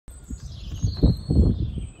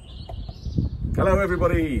Hello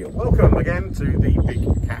everybody, welcome again to the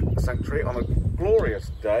Big Cat Sanctuary on a glorious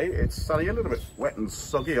day. It's sunny, a little bit wet and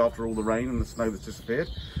soggy after all the rain and the snow that's disappeared.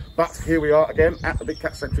 But here we are again at the Big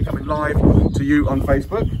Cat Sanctuary, coming live to you on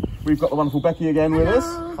Facebook. We've got the wonderful Becky again with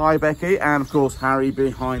us. Hi Becky, and of course Harry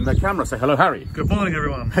behind the camera. Say hello Harry. Good morning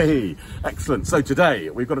everyone. Hey, excellent. So today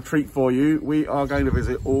we've got a treat for you. We are going to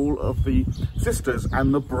visit all of the sisters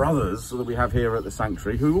and the brothers that we have here at the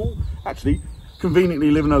sanctuary, who all actually conveniently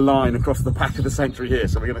live in a line across the back of the sanctuary here.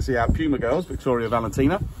 So we're going to see our Puma girls, Victoria,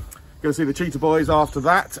 Valentina. Going to see the Cheetah boys after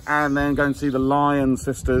that, and then going to see the Lion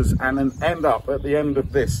sisters, and then end up at the end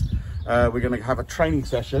of this. We're going to have a training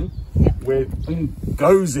session with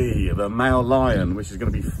Ngozi, the male lion, which is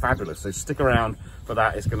going to be fabulous. So stick around for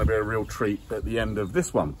that. It's going to be a real treat at the end of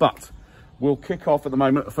this one. But we'll kick off at the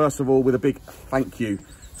moment, first of all, with a big thank you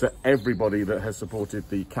to everybody that has supported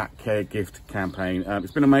the Cat Care Gift campaign.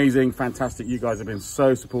 It's been amazing, fantastic. You guys have been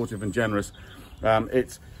so supportive and generous.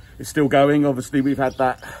 It's still going. Obviously, we've had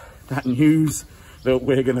that news that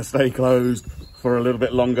we're going to stay closed for a little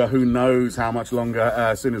bit longer. Who knows how much longer?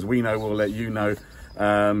 As soon as we know, we'll let you know.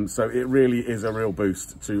 So it really is a real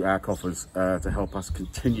boost to our coffers to help us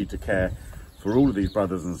continue to care for all of these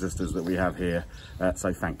brothers and sisters that we have here.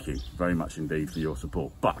 So thank you very much indeed for your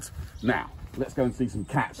support. But now, let's go and see some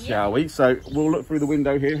cats, shall we? So we'll look through the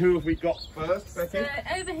window here. Who have we got first, Becky? So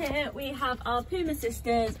over here we have our Puma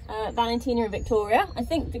sisters, Valentina and Victoria. I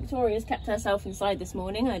think Victoria's kept herself inside this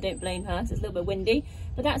morning. I don't blame her, so it's a little bit windy.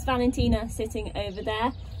 But that's Valentina sitting over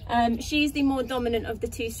there. She's the more dominant of the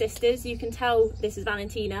two sisters. You can tell this is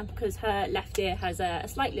Valentina because her left ear has a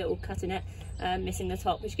slight little cut in it, missing the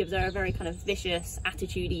top, which gives her a very kind of vicious,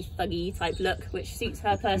 attitudey, thuggy type look, which suits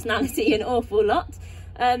her personality an awful lot.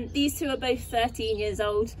 These two are both 13 years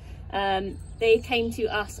old. They came to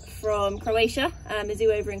us from Croatia, a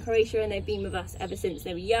zoo over in Croatia, and they've been with us ever since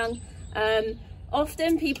they were young.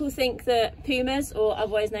 Often people think that pumas, or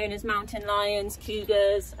otherwise known as mountain lions,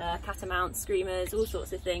 cougars, catamounts, screamers, all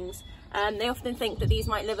sorts of things, they often think that these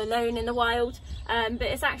might live alone in the wild, but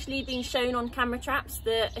it's actually been shown on camera traps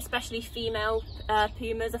that especially female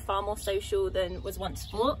pumas are far more social than was once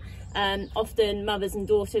thought. Often mothers and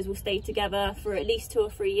daughters will stay together for at least 2 or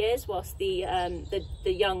 3 years whilst the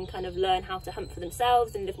young kind of learn how to hunt for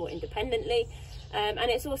themselves and live more independently. And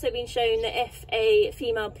it's also been shown that if a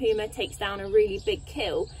female puma takes down a really big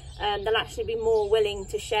kill, they'll actually be more willing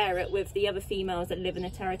to share it with the other females that live in the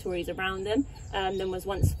territories around them than was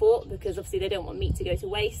once thought, because obviously they don't want meat to go to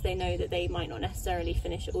waste. They know that they might not necessarily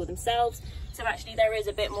finish it all themselves. So actually there is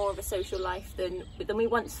a bit more of a social life than we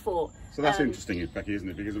once thought. So that's interesting, Becky, isn't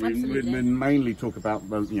it? Because we mainly talk about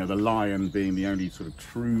the lion being the only sort of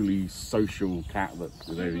truly social cat that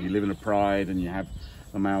you live in a pride and you have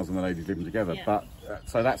the males and the ladies living together. But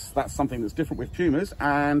so that's something that's different with pumas,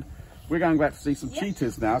 and we're going back to see some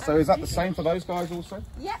cheetahs now. So is that the same for those guys also?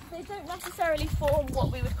 Yep, they don't necessarily form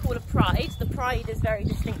what we would call a pride. The pride is very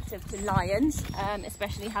distinctive to lions,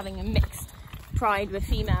 especially having a mixed pride with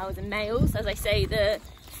females and males. As I say, the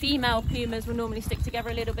female pumas will normally stick together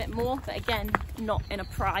a little bit more, but again, not in a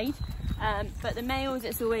pride. But the males,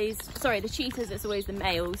 the cheetahs, it's always the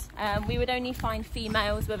males. We would only find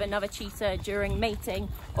females with another cheetah during mating,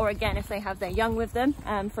 or again, if they have their young with them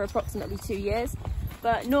for approximately 2 years.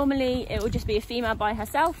 But normally it will just be a female by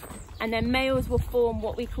herself, and then males will form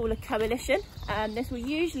what we call a coalition. This will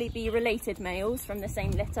usually be related males from the same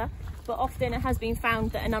litter, but often it has been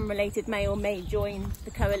found that an unrelated male may join the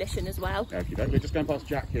coalition as well. Okay, we're just going past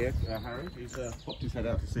Jack here, Harry. He's popped his head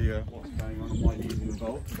out to see what's going on and why he's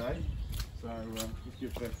involved today. So just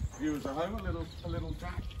give the viewers at home a little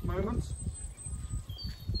Jack moment.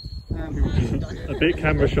 And a bit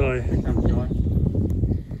camera shy.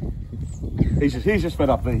 He's just fed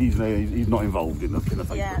up that he's not involved in the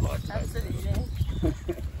Facebook Live today.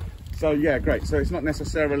 Absolutely. So yeah, great. So it's not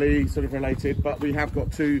necessarily sort of related, but we have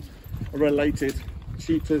got 2 related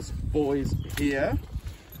cheetahs boys here.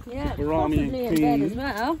 Yeah, Barami possibly and in bed Keen. as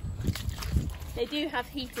well. They do have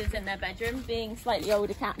heaters in their bedroom. Being slightly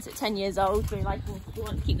older cats at 10 years old, we want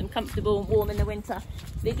to keep them comfortable and warm in the winter.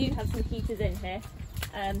 So they do have some heaters in here.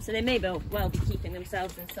 So they may well be keeping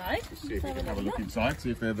themselves inside. Let's see if we can have a look inside,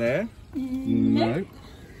 see if they're there. No.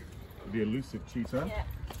 The elusive cheetah. Yeah.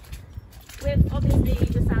 With obviously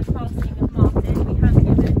the sad passing of Martin, we have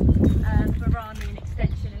given Barami an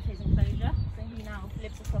extension of his enclosure. So he now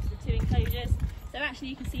lives across the 2 enclosures. So actually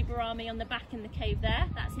you can see Barami on the back in the cave there.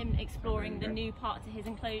 That's him exploring the new part to his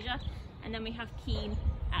enclosure. And then we have Keen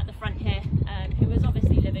at the front here, who was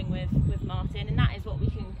obviously living with Martin, and that is what we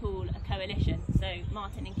can call a coalition. So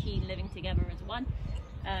Martin and Keen living together as one.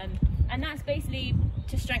 And that's basically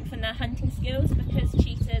to strengthen their hunting skills, because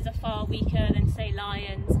cheetahs are far weaker than, say,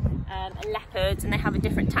 lions and leopards, and they have a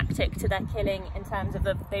different tactic to their killing in terms of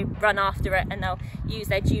they run after it and they'll use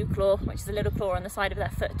their dew claw, which is a little claw on the side of their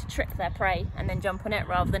foot, to trick their prey and then jump on it,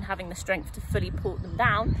 rather than having the strength to fully pull them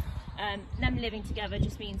down. Them living together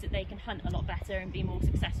just means that they can hunt a lot better and be more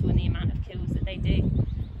successful in the amount of kills that they do.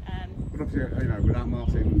 But obviously, you know, without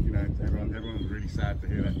Martin, you know, everyone's really sad to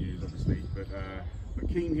hear that news, obviously. But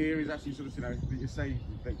Keen here is actually sort of, you know, you say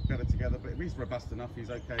they're better together, but he's robust enough. He's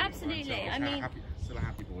okay. Absolutely. I mean, still a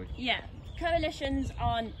happy boy. Yeah, coalitions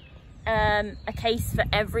aren't a case for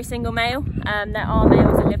every single male. There are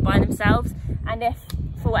males that live by themselves, and if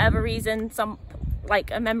for whatever reason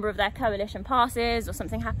like a member of their coalition passes or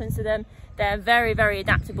something happens to them, they're very, very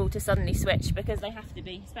adaptable to suddenly switch, because they have to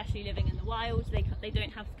be, especially living in the wild. They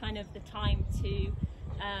don't have kind of the time to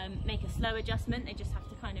make a slow adjustment. They just have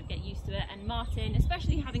to kind of get used to it. And Martin,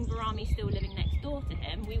 especially having Barami still living next door to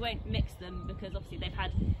him, we won't mix them because obviously they've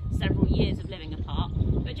had several years of living apart,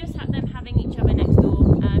 but just them having each other next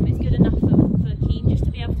door is good enough for Keen just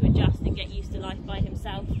to be able to adjust and get used to life by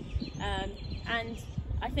himself. And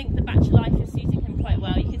I think the bachelor life is suiting him quite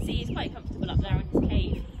well. You can see he's quite comfortable up there in his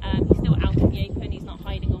cave. He's still out in the open, he's not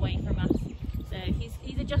hiding away from us. So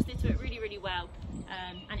he's adjusted to it really, really well.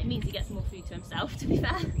 And it means he gets more food to himself, to be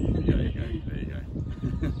fair. There you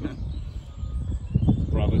go.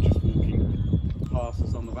 Brother just walking past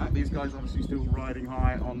us on the back. These guys obviously still riding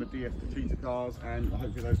high on the DF to cheetah cars, and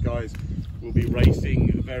hopefully those guys will be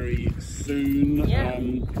racing very soon. Yeah.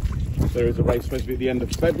 There is a race supposed to be at the end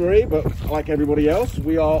of February, but like everybody else,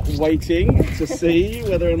 we are waiting to see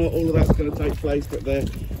whether or not all of that's going to take place. But they're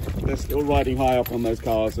still riding high up on those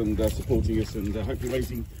cars and supporting us, and hopefully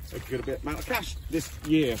raising a good amount of cash this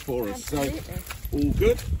year for us. Absolutely. So all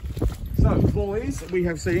good. So boys, we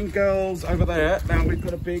have seen. Girls over there. Now we've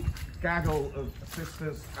got a big gaggle of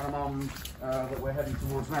sisters and a mum that we're heading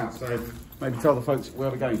towards now. So maybe tell the folks where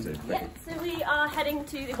we're going to. Yeah, so we are heading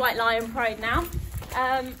to the White Lion Pride now.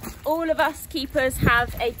 All of us keepers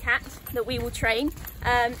have a cat that we will train.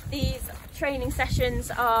 These training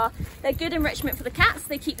sessions they're good enrichment for the cats.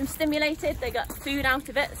 They keep them stimulated, they got food out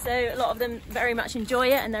of it, so a lot of them very much enjoy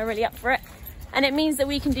it and they're really up for it. And it means that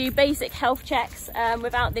we can do basic health checks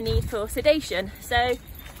without the need for sedation. So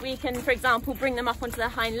we can, for example, bring them up onto their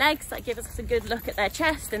hind legs. That gives us a good look at their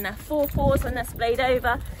chest and their forepaws when they're splayed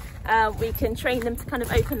over. We can train them to kind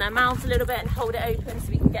of open their mouths a little bit and hold it open, so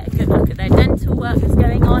we can get a good look at their dental work that's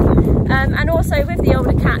going on. And also with the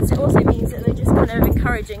older cats, it also means that they're just kind of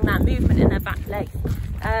encouraging that movement in their back leg.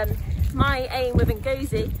 My aim with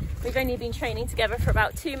Ngozi, we've only been training together for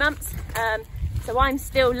about 2 months, so I'm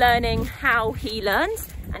still learning how he learns,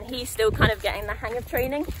 and he's still kind of getting the hang of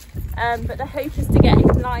training. But the hope is to get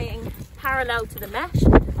him lying parallel to the mesh.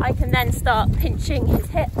 I can then start pinching his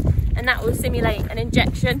hip, and that will simulate an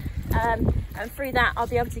injection, and through that I'll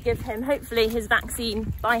be able to give him hopefully his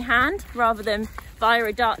vaccine by hand rather than via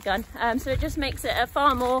a dart gun. So it just makes it a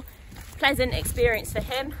far more pleasant experience for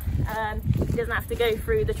him. He doesn't have to go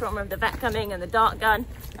through the trauma of the vet coming and the dart gun,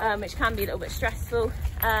 which can be a little bit stressful.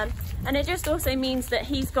 And it just also means that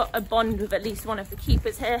he's got a bond with at least one of the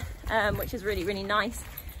keepers here, which is really, really nice.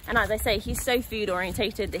 And as I say, he's so food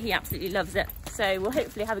orientated that he absolutely loves it. So we'll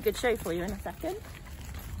hopefully have a good show for you in a second.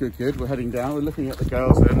 Good. We're heading down. We're looking at the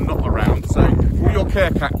girls that are not around. So all your care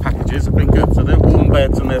cat packages have been good. So their warm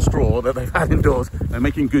beds and their straw that they've had indoors, they're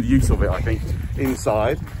making good use of it, I think,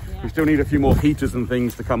 inside. Yeah. We still need a few more heaters and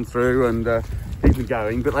things to come through and keep them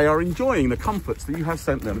going. But they are enjoying the comforts that you have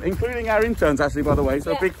sent them, including our interns, actually, by the way.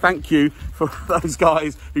 So a big thank you for those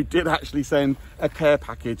guys who did actually send a care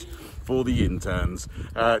package for the interns.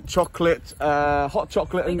 Chocolate, hot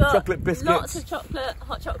chocolate and chocolate biscuits. Lots of chocolate,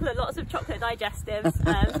 hot chocolate, lots of chocolate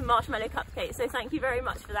digestives, some marshmallow cupcakes. So thank you very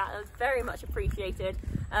much for that. That was very much appreciated.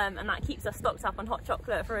 And that keeps us stocked up on hot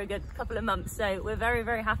chocolate for a good couple of months. So we're very,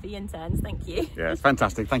 very happy interns. Thank you. Yeah, it's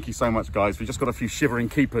fantastic. Thank you so much, guys. We've just got a few shivering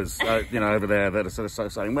keepers, you know, over there that are sort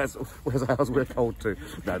of saying, where's ours? We're cold too.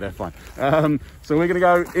 No, they're fine. So we're going to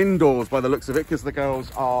go indoors by the looks of it, because the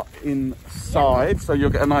girls are inside. So you'll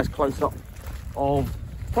get a nice close-up of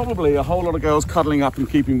probably a whole lot of girls cuddling up and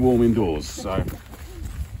keeping warm indoors. So,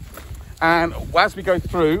 and as we go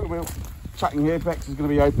through, we're chatting here. Bex is going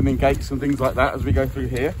to be opening gates and things like that as we go through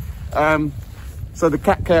here. So the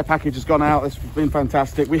cat care package has gone out. It's been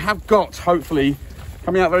fantastic. We have got, hopefully,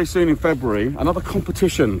 coming out very soon in February, another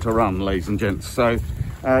competition to run, ladies and gents. So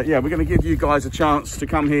yeah, we're going to give you guys a chance to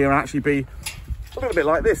come here and actually be a little bit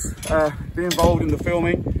like this, be involved in the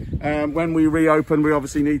filming. When we reopen, we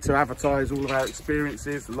obviously need to advertise all of our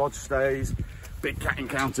experiences, the lodge stays, big cat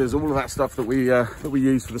encounters, all of that stuff that we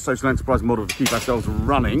use for the social enterprise model to keep ourselves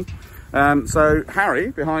running. So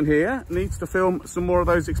Harry behind here needs to film some more of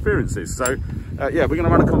those experiences. So yeah, we're going to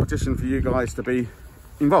run a competition for you guys to be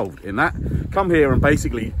involved in that. Come here and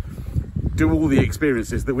basically do all the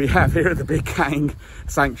experiences that we have here at the Big Cat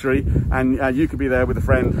Sanctuary, and you could be there with a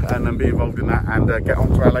friend and then be involved in that and get on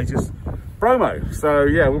to our latest promo. So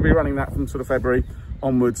yeah, we'll be running that from sort of February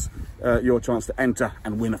onwards. Your chance to enter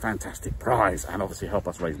and win a fantastic prize, and obviously help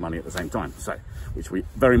us raise money at the same time, so which we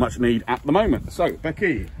very much need at the moment. So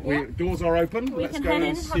Becky, yeah. Doors are open. Let's go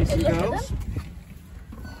and see some girls.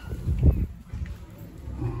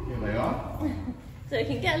 Here they are. So it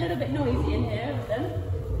can get a little bit noisy in here with them.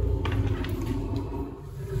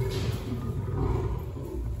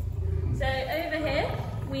 So over here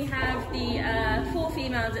we have the 4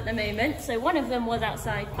 females at the moment. So one of them was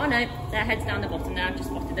outside. Oh no, their head's down the bottom now, I've just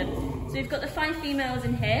spotted them. So we've got the 5 females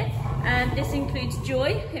in here. This includes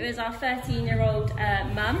Joy, who is our 13-year-old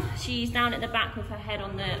mum. She's down at the back with her head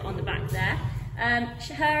on the back there.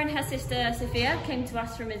 Her and her sister Sophia came to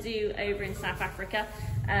us from a zoo over in South Africa,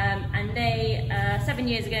 and they 7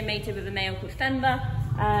 years ago mated with a male called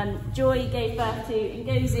Femba. Joy gave birth to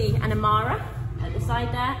Ngozi and Amara at the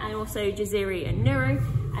side there, and also Jaziri and Nuru,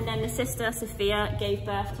 and then the sister Sophia gave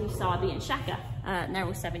birth to Sabi and Shaka, and they're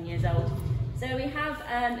all 7 years old. So we have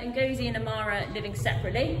Ngozi and Amara living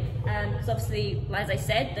separately, because obviously, as I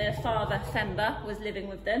said, the father Femba was living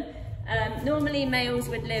with them. Normally males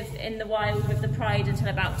would live in the wild with the pride until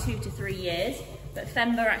about 2 to 3 years, but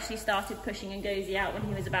Femba actually started pushing Ngozi out when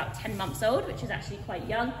he was about 10 months old, which is actually quite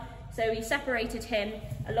young. So he separated him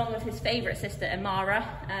along with his favourite sister Amara,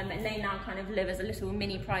 and they now kind of live as a little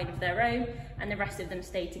mini pride of their own, and the rest of them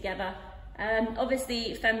stay together.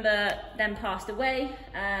 Obviously Femba then passed away,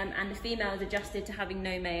 and the females adjusted to having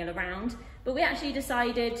no male around, but we actually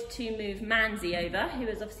decided to move Manzi over, who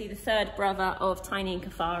is obviously the 3rd brother of Tiny and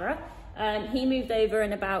Kafara. He moved over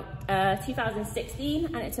in about 2016,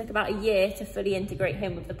 and it took about a year to fully integrate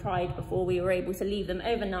him with the pride before we were able to leave them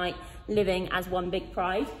overnight living as one big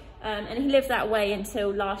pride. And he lived that way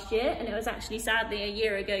until last year, and it was actually sadly a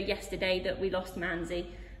year ago yesterday that we lost Manzi.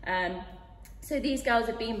 So these girls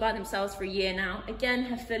have been by themselves for a year now, again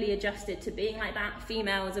have fully adjusted to being like that.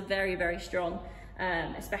 Females are very, very strong,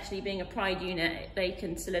 especially being a pride unit. They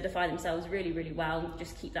can solidify themselves really, really well and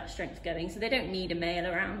just keep that strength going, so they don't need a male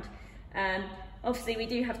around. Obviously we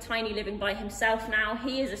do have Tiny living by himself now.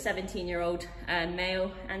 He is a 17-year-old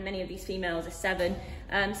male, and many of these females are 7.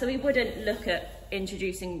 So we wouldn't look at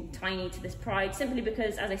introducing Tiny to this pride, simply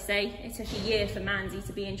because, as I say, it took a year for Manzi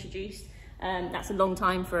to be introduced. That's a long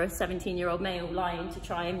time for a 17-year-old male lion to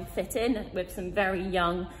try and fit in with some very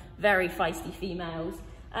young, very feisty females.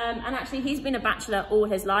 And actually he's been a bachelor all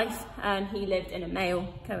his life. He lived in a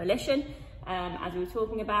male coalition, as we were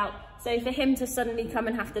talking about. So for him to suddenly come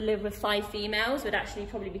and have to live with 5 females would actually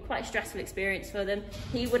probably be quite a stressful experience for them.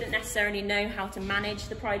 He wouldn't necessarily know how to manage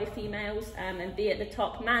the pride of females and be at the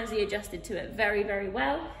top. Manzi adjusted to it very, very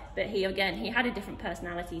well, but he had a different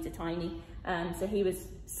personality to Tiny, so he was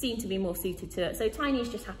seen to be more suited to it. So Tiny's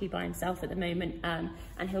just happy by himself at the moment,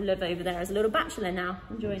 and he'll live over there as a little bachelor now,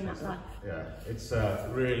 enjoying that life. Yeah, it's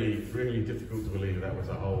really, really difficult to believe that was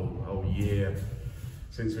a whole year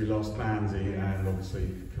since we lost Manzi, and obviously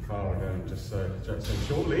Kafara going just so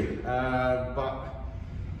shortly. But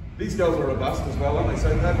these girls are robust as well, aren't they?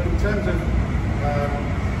 So in terms of,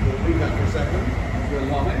 we'll leave that for a second.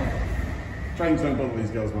 We're live. Trains don't bother these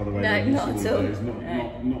girls, by the way. No, not at all.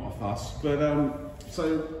 Not a fuss. But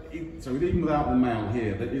so even without the male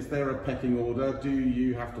here, is there a pecking order? Do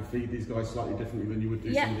you have to feed these guys slightly differently than you would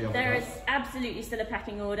do some of the other guys? Yeah, there is absolutely still a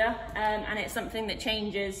pecking order, and it's something that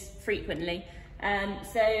changes frequently.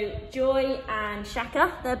 So Joy and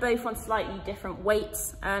Shaka, they're both on slightly different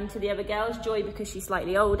weights to the other girls. Joy because she's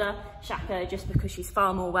slightly older, Shaka just because she's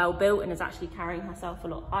far more well built and is actually carrying herself a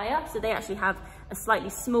lot higher. So they actually have a slightly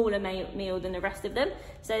smaller meal than the rest of them.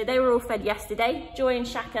 So they were all fed yesterday. Joy and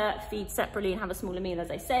Shaka feed separately and have a smaller meal, as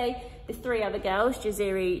I say. The 3 other girls,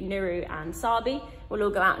 Jaziri, Nuru and Sabi, will all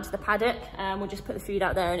go out into the paddock. We'll just put the food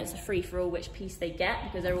out there, and it's a free-for-all which piece they get,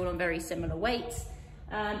 because they're all on very similar weights.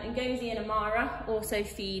 Ngozi and Amara also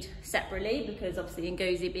feed separately, because obviously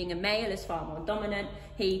Ngozi, being a male, is far more dominant.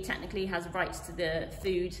 He technically has rights to the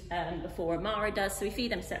food before Amara does, so we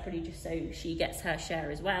feed them separately just so she gets her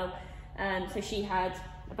share as well. So she had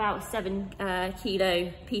about a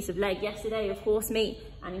 7-kilo piece of leg yesterday of horse meat,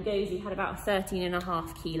 and Ngozi had about a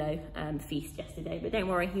 13.5-kilo feast yesterday. But don't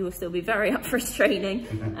worry, he will still be very up for his training.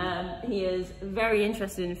 He is very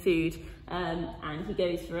interested in food, and he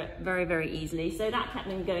goes for it very, very easily. So that kept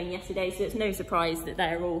them going yesterday, so it's no surprise that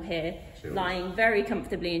they're all here lying very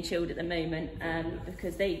comfortably and chilled at the moment,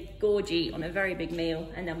 because they gorge eat on a very big meal,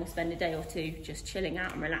 and then we'll spend a day or two just chilling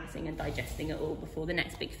out and relaxing and digesting it all before the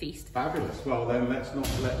next big feast. Fabulous. Well then, let's not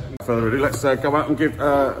let further ado. Let's go out and give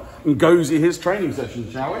Ngozi his training session,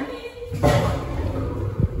 shall we?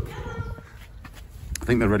 I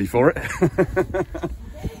think they're ready for it.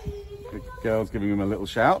 The girl's giving him a little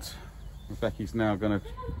shout. Becky's now going to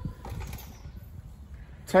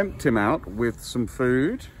tempt him out with some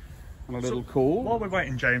food and a little call. While we're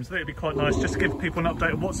waiting, James, I think it'd be quite nice just to give people an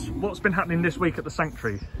update on what's been happening this week at the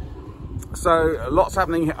sanctuary. So lots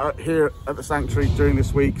happening here at the sanctuary during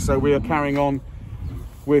this week. So we are carrying on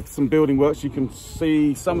with some building works. You can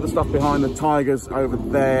see some of the stuff behind the tigers over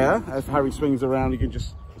there. As Harry swings around, you can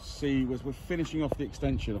just see we're finishing off the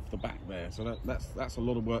extension off the back there. So that's a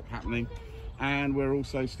lot of work happening. And we're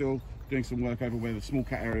also still doing some work over where the small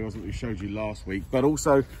cat area was that we showed you last week, but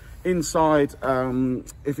also inside,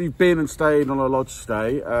 if you've been and stayed on a lodge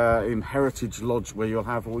stay in Heritage Lodge, where you'll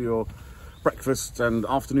have all your breakfasts and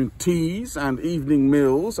afternoon teas and evening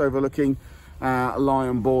meals overlooking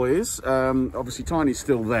Lion Boys. Obviously Tiny's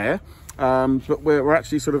still there, but we're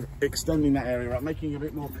actually sort of extending that area up, making it a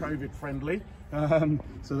bit more COVID friendly,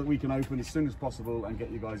 so that we can open as soon as possible and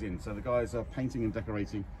get you guys in. So the guys are painting and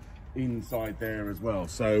decorating inside there as well.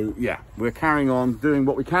 So yeah, we're carrying on doing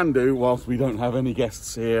what we can do whilst we don't have any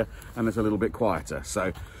guests here and it's a little bit quieter.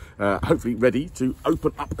 So hopefully ready to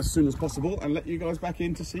open up as soon as possible and let you guys back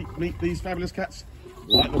in to meet these fabulous cats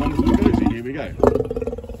like the ones that Ngozi. Here we go.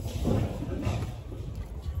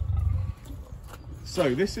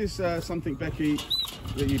 So this is something, Becky,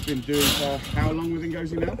 that you've been doing for how long with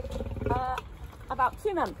Ngozi now? About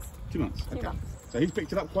 2 months. 2 months, okay. 2 months. So he's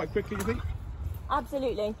picked it up quite quickly, you think?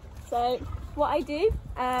 Absolutely. So what I do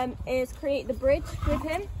is create the bridge with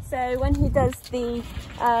him. So when he does the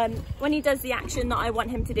action that I want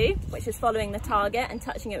him to do, which is following the target and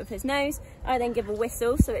touching it with his nose, I then give a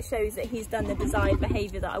whistle so it shows that he's done the desired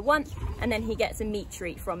behaviour that I want, and then he gets a meat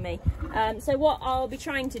treat from me. So what I'll be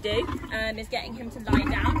trying to do is getting him to lie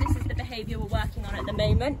down. This is the behaviour we're working on at the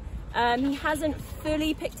moment. He hasn't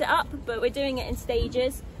fully picked it up, but we're doing it in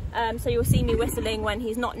stages. So you'll see me whistling when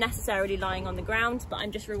he's not necessarily lying on the ground, but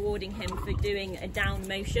I'm just rewarding him for doing a down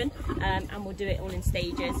motion, and we'll do it all in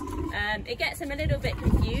stages. It gets him a little bit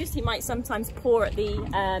confused. He might sometimes paw at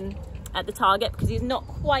the target because he's not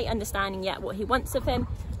quite understanding yet what he wants of him.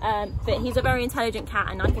 But he's a very intelligent cat,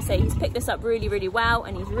 and like I say, he's picked this up really, really well,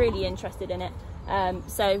 and he's really interested in it.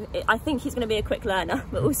 I think he's going to be a quick learner,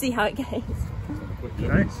 but we'll see how it goes. Have a quick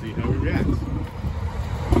look and see how he reacts.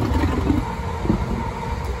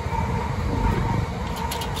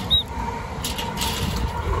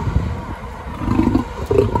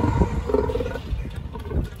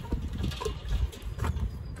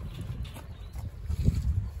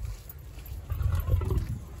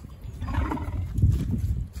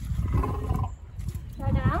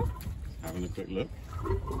 Having a quick look.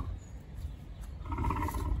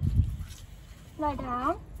 Lie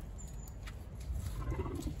down.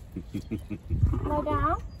 Lie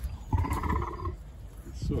down.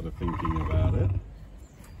 Sort of thinking about it.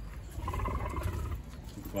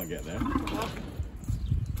 Didn't quite get there. Don't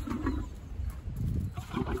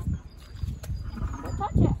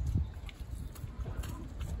touch it.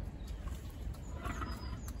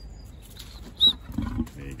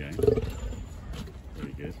 There you go.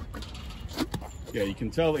 Very good. Yeah, you can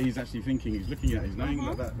tell that he's actually thinking, he's looking at, he's knowing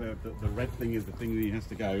that the red thing is the thing that he has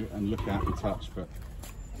to go and look at and touch, but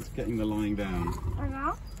it's getting the lying down. Lie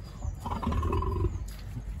down.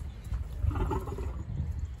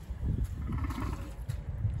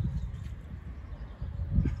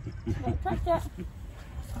 Don't touch it.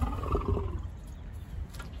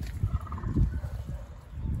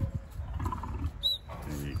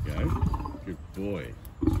 There you go. Good boy.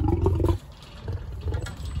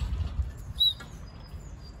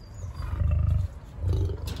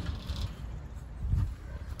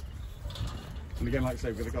 And again, like I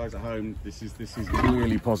say, for the guys at home, this is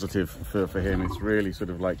really positive for him. It's really sort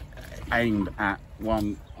of like aimed at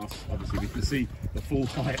us. Obviously, we can see the full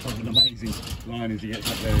height of an amazing lion as he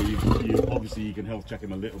gets up there. Obviously you can health check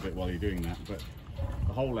him a little bit while you're doing that, but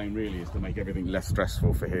the whole aim really is to make everything less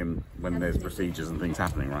stressful for him when there's procedures and things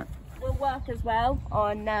happening, right? We'll work as well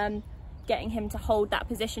on getting him to hold that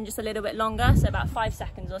position just a little bit longer, so about 5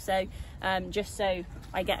 seconds or so, just so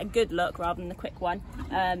I get a good look rather than the quick one.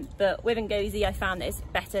 But with Ngozi, I found that it's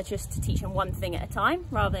better just to teach him one thing at a time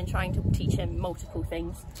rather than trying to teach him multiple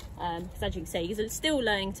things. Because as you can see, he's still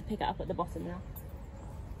learning to pick it up at the bottom now.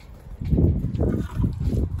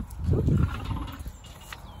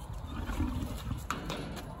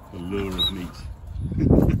 The lure of meat.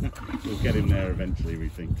 We'll get him there eventually, we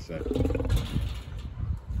think so.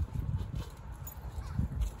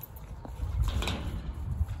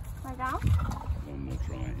 Lie down. One more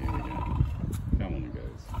try, here we go. Come on, it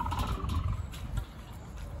goes.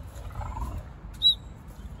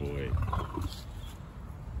 Boy.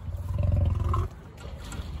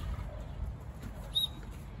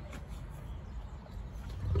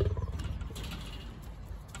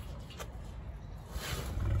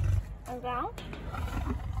 And down.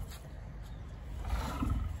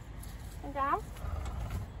 And down.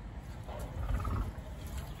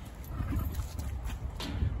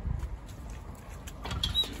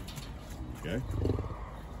 Okay.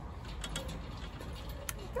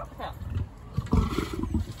 Drop that.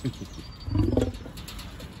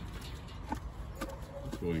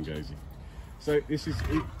 Boy, Ngozi. So this is,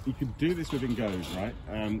 you could do this with Ngozi, right?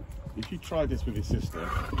 If you try this with his sister,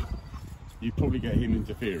 you probably get him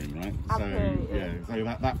interfering, right? Absolutely. So yeah,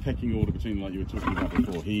 so that pecking order between, like you were talking about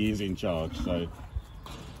before, he is in charge. So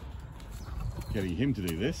getting him to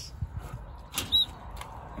do this,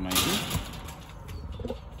 amazing.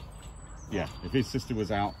 Yeah, if his sister was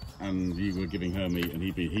out and you were giving her meat, and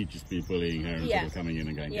he'd just be bullying her instead of coming in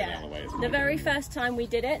and going, get out of the way. The very first time we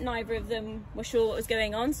did it, neither of them were sure what was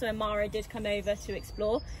going on, so Amara did come over to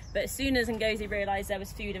explore. But as soon as Ngozi realised there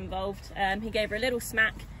was food involved, he gave her a little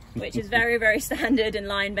smack, which is very, very standard in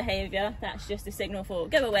lion behaviour. That's just a signal for,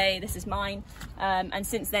 go away, this is mine. And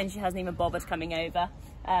since then, she hasn't even bothered coming over.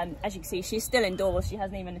 As you can see, she's still indoors. She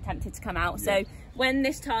hasn't even attempted to come out. Yeah. So when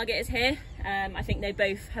this target is here, I think they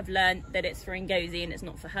both have learned that it's for Ngozi and it's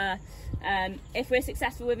not for her. If we're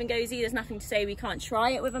successful with Ngozi, there's nothing to say we can't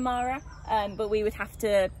try it with Amara, but we would have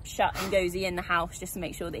to shut Ngozi in the house just to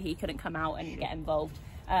make sure that he couldn't come out and get involved.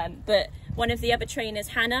 But one of the other trainers,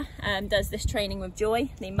 Hannah, does this training with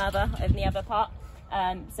Joy, the mother of the other part.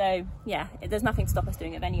 So yeah, there's nothing to stop us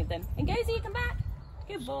doing it with any of them. Ngozi, come back.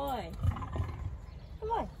 Good boy.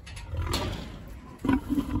 Come on.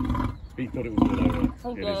 He thought it was all over.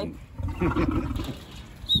 Oh, It God. isn't.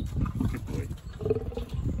 Good boy.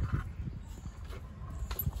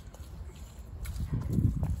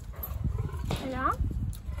 Yeah.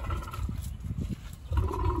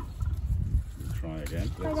 We'll try again.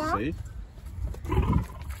 Let's Hello? see.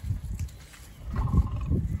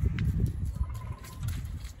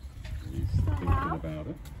 He's thinking about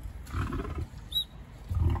it.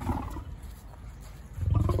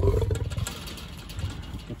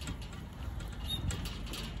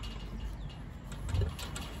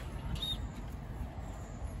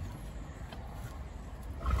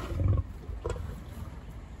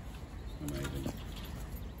 Amazing.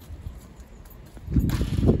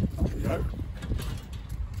 There we go.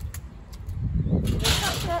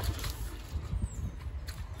 Touch it.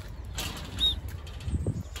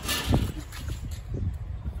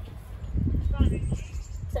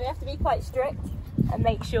 So we have to be quite strict and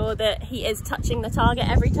make sure that he is touching the target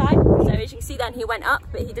every time. So as you can see then, he went up,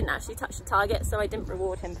 but he didn't actually touch the target, so I didn't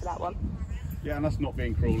reward him for that one. Yeah, and that's not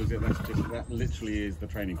being cruel, is it? That's just, that literally is the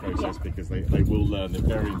training process, Yeah. because they will learn. They're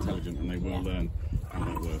very intelligent and they will learn how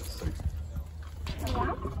that works. So. Lie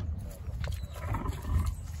down.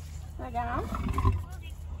 Lie down.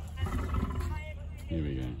 Here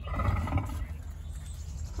we go.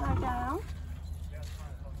 Lie down.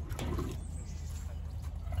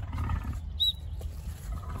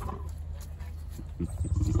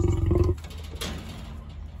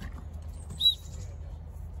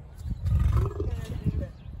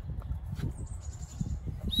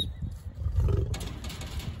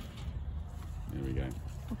 There we go.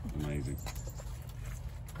 Amazing.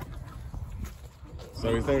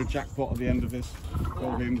 So is there a jackpot at the end of this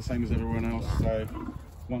for him, the same as everyone else? So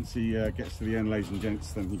once he gets to the end, ladies and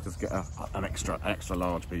gents, then he does get an extra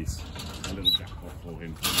large piece, a little jackpot for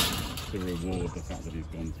him to reward the fact that he's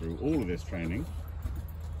gone through all of this training,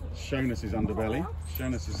 shown us his underbelly,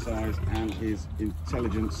 shown us his size and his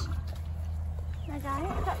intelligence. Lie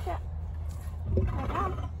down. Touch it. Lie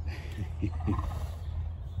down.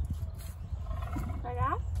 Lie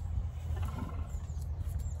down.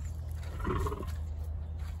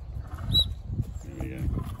 There we go.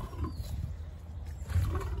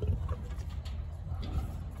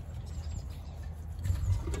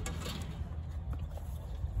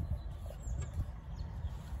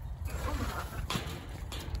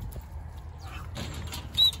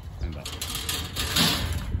 Stand up.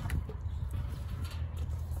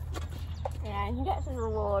 Yeah, and he gets his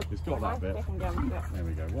reward. He's got that bit. Stick and jump to it. There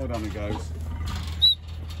we go. Well done, he goes.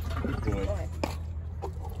 Good boy.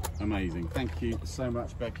 Amazing. Thank you so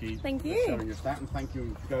much, Becky. Thank for you. showing us that, and thank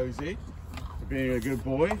you, Ngozi, for being a good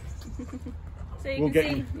boy. So you can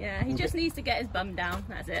see, yeah, he just needs to get his bum down.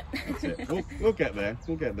 That's it. That's it. We'll get there.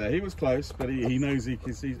 We'll get there. He was close, but he knows he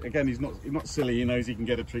can see. Again, he's not silly. He knows he can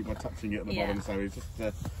get a treat by touching it at the bottom. So he's just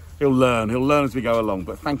he'll learn. He'll learn as we go along.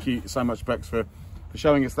 But thank you so much, Bex, for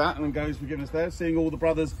showing us that, and Ngozi for giving us there, seeing all the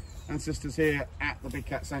brothers and sisters here at the Big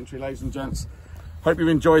Cat Sanctuary, ladies and gents. Hope you've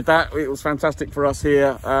enjoyed that. It was fantastic for us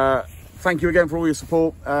here. Thank you again for all your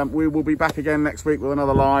support. We will be back again next week with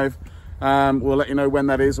another live. We'll let you know when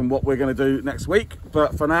that is and what we're going to do next week.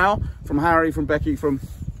 But for now, from Harry, from Becky, from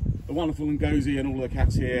the wonderful Ngozi and all the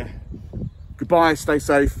cats here, goodbye, stay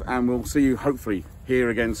safe, and we'll see you hopefully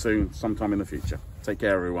here again soon, sometime in the future. Take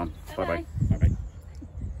care, everyone. Bye-bye.